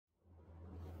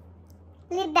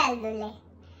Libellule.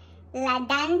 La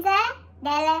Danza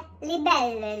delle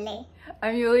Libellule.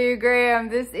 I'm Julia Graham.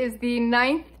 This is the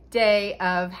 9th day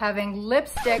of having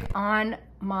lipstick on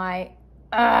my...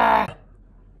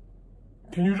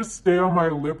 Can you just stay on my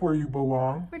lip where you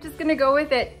belong? We're just gonna go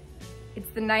with it.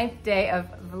 It's the 9th day of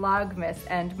Vlogmas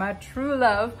and my true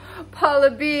love,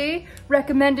 Paula B,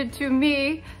 recommended to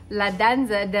me La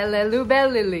Danza delle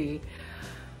Libellule.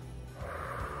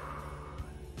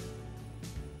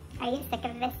 Are you sick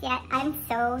of this yet? I'm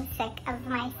so sick of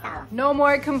myself. No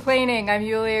more complaining. I'm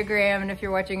Julia Graham, and if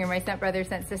you're watching, you're my Scent brother,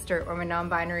 Scent sister, or my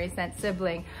non-binary Scent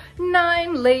sibling.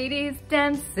 9 ladies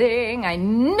dancing. I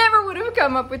never would have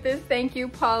come up with this. Thank you,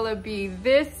 Paula B.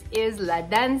 This is La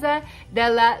Danza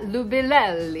delle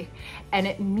Libellule, and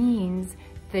it means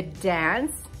the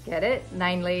dance, get it?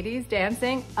 9 ladies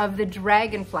dancing, of the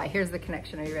dragonfly. Here's the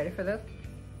connection. Are you ready for this?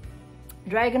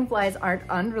 Dragonflies aren't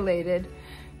unrelated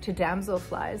to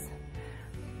damselflies.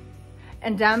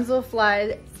 And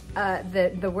damselfly,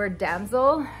 the word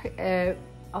damsel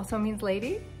also means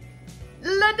lady.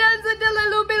 La Danza delle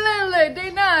Libellule,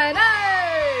 day 9,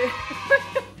 hey!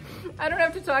 I don't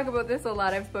have to talk about this a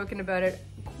lot. I've spoken about it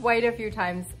quite a few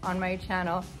times on my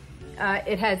channel.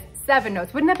 It has 7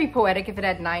 notes. Wouldn't that be poetic if it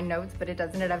had 9 notes, but it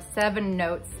doesn't. It has 7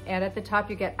 notes. And at the top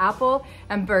you get apple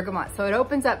and bergamot. So it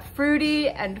opens up fruity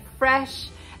and fresh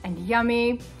and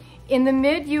yummy. In the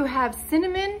mid, you have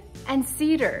cinnamon and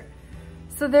cedar.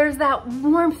 So there's that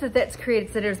warmth that's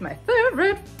created. So there's my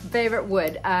favorite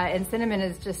wood. And cinnamon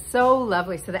is just so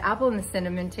lovely. So the apple and the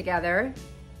cinnamon together,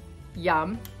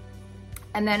 yum.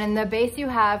 And then in the base, you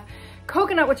have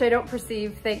coconut, which I don't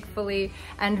perceive, thankfully,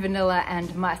 and vanilla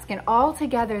and musk. And all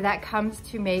together, that comes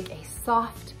to make a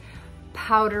soft,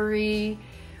 powdery,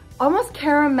 almost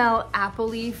caramel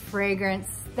apple-y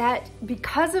fragrance that,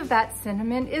 because of that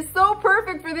cinnamon, is so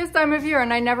perfect for this time of year.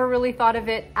 And I never really thought of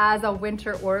it as a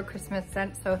winter or a Christmas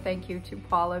scent, so thank you to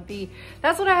Paula B.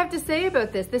 That's what I have to say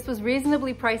about this. This was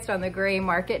reasonably priced on the gray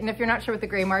market, and if you're not sure what the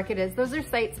gray market is, those are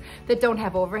sites that don't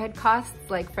have overhead costs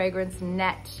like Fragrance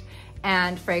Net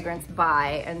and Fragrance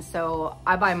Buy, and so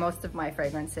I buy most of my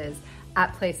fragrances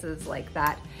at places like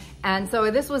that. And so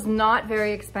this was not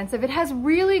very expensive. It has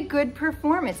really good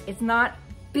performance. It's not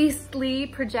beastly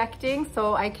projecting,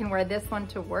 so I can wear this one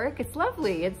to work. It's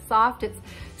lovely, it's soft, it's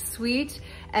sweet,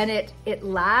 and it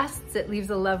lasts, it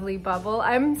leaves a lovely bubble.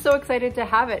 I'm so excited to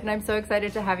have it, and I'm so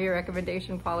excited to have your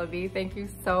recommendation, Paula B. Thank you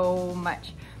so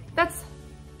much. That's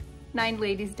 9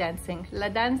 ladies dancing. La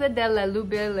Danza delle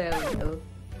Libellule.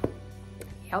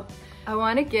 Yep. I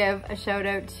want to give a shout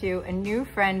out to a new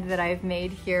friend that I've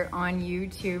made here on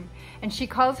YouTube, and she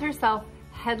calls herself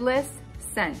Headless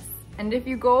Scents. And if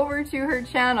you go over to her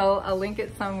channel, I'll link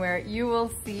it somewhere, you will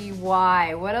see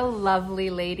why. What a lovely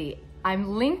lady.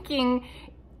 I'm linking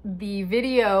the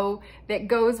video that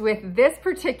goes with this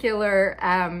particular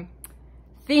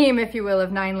theme, if you will,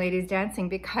 of 9 ladies dancing,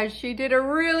 because she did a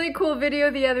really cool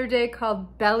video the other day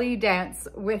called Belly Dance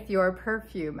with Your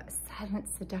Perfume, Silent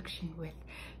Seduction with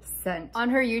Scent. On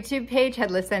her YouTube page,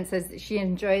 Headless Scent says she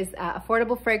enjoys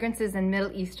affordable fragrances and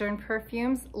Middle Eastern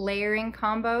perfumes, layering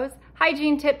combos,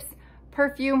 hygiene tips,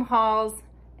 perfume hauls,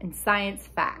 and science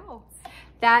facts.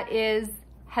 That is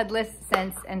Headless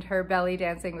Scents and her belly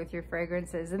dancing with your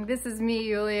fragrances. And this is me,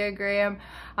 Julia Graham.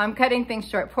 I'm cutting things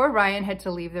short. Poor Ryan had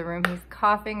to leave the room. He's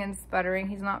coughing and sputtering.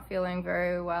 He's not feeling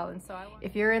very well. And so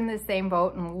if you're in the same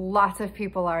boat, and lots of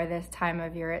people are this time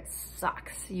of year, it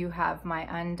sucks. You have my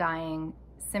undying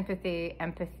sympathy,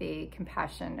 empathy,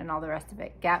 compassion, and all the rest of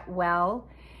it. Get well,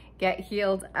 get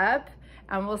healed up,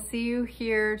 and we'll see you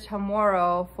here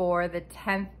tomorrow for the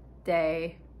 10th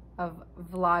day of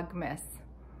Vlogmas.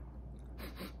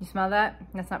 You smell that?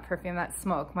 That's not perfume, that's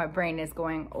smoke. My brain is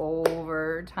going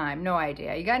overtime. No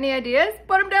idea. You got any ideas?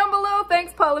 Put them down below.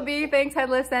 Thanks, Paula B. Thanks,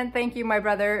 Headless Scent. Thank you, my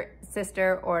brother,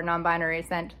 sister, or non-binary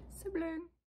Scent.